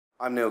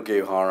I'm Neil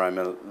Guha. I'm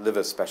a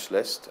liver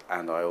specialist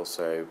and I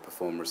also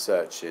perform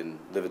research in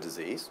liver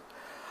disease.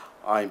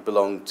 I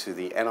belong to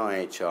the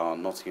NIHR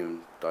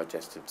Nottingham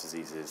Digestive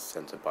Diseases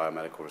Centre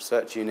Biomedical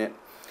Research Unit,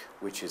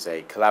 which is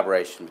a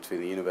collaboration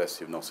between the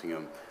University of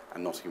Nottingham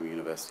and Nottingham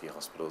University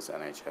Hospitals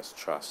NHS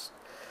Trust.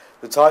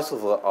 The title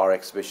of our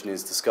exhibition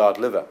is The Scarred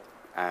Liver,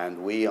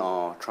 and we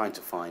are trying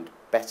to find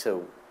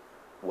better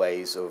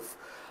ways of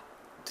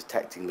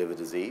detecting liver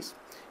disease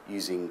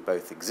using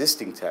both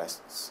existing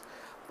tests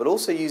but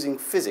also using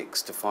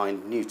physics to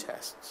find new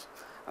tests.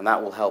 And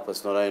that will help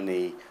us not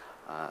only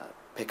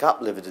pick up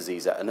liver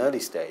disease at an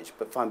early stage,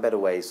 but find better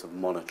ways of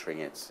monitoring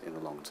it in the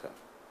long term.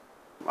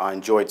 I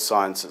enjoyed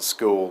science at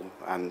school,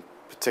 and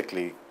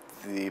particularly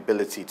the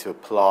ability to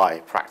apply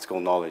practical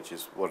knowledge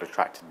is what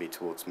attracted me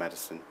towards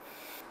medicine.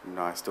 You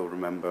know, I still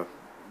remember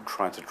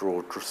trying to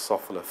draw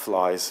Drosophila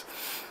flies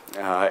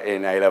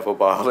in A-level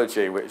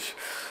biology, which,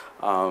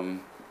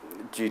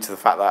 due to the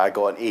fact that I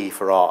got an E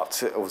for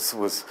art, it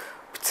was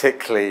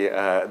particularly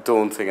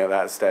daunting at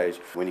that stage.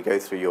 When you go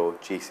through your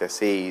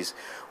GCSEs,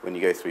 when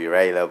you go through your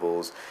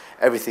A-levels,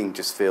 everything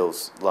just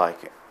feels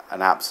like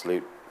an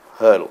absolute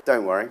hurdle.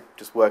 Don't worry,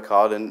 just work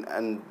hard,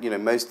 and you know,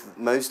 most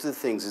of the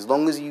things, as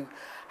long as you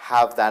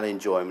have that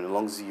enjoyment, as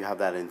long as you have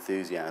that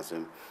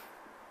enthusiasm,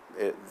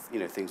 you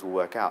know, things will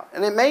work out.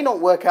 And it may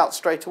not work out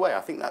straight away.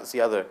 I think that's the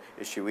other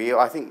issue.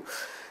 I think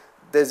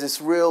there's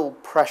this real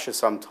pressure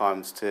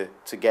sometimes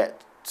to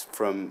get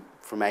from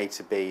A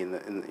to B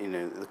in you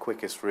know, the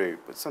quickest route,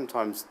 but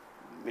sometimes,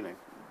 you know,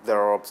 there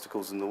are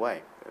obstacles in the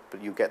way,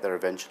 but you get there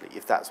eventually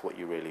if that's what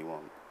you really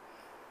want.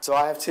 So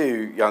I have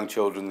two young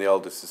children. The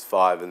oldest is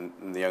 5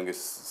 and the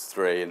youngest is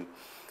 3,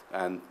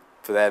 and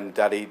for them,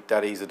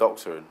 Daddy's a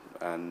doctor,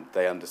 and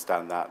they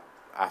understand that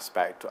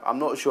aspect. I'm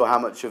not sure how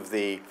much of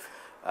the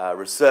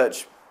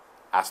research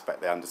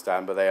aspect they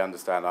understand, but they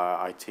understand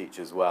I teach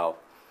as well.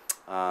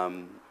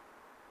 And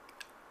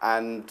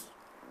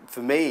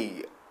for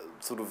me,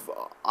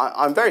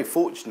 I'm very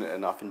fortunate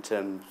enough in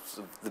terms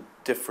of the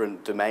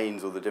different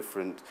domains or the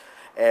different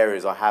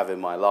areas I have in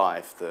my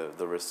life,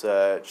 the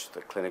research, the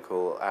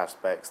clinical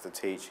aspects, the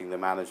teaching, the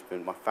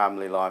management, my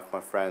family life,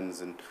 my friends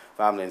and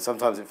family, and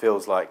sometimes it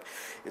feels like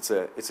it's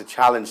a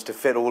challenge to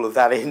fit all of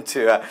that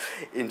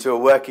into a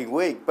working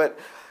week. But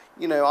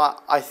you know,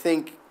 I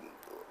think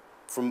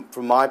from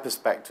my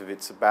perspective,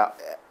 it's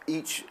about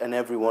each and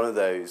every one of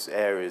those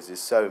areas is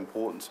so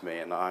important to me,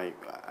 and I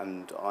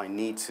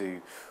need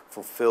to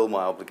fulfill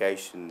my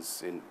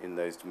obligations in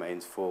those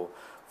domains for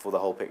the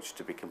whole picture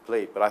to be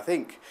complete. But I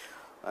think,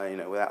 you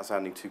know, without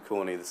sounding too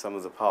corny, the sum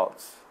of the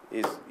parts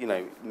is, you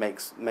know,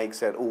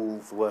 makes it all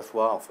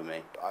worthwhile for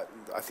me.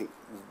 I think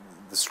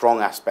the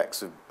strong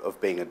aspects of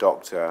being a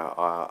doctor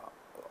are,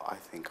 I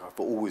think I've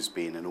always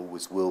been and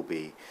always will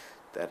be,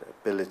 that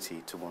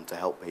ability to want to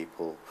help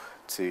people,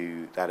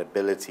 to that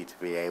ability to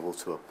be able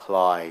to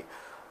apply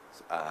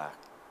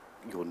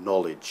your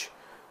knowledge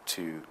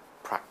to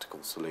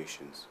practical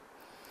solutions,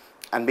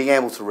 and being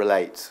able to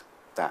relate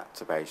that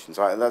to patients.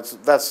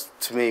 That's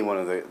to me one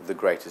of the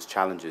greatest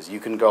challenges. You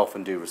can go off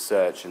and do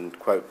research and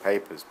quote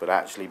papers, but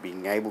actually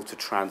being able to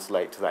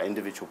translate to that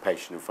individual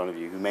patient in front of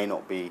you who may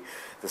not be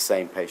the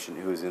same patient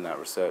who is in that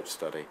research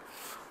study.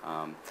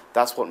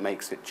 That's what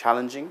makes it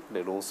challenging,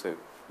 but it also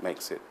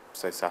makes it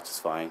so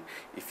satisfying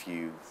if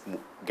you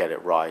get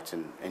it right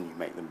and you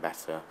make them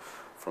better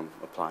from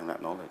applying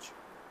that knowledge.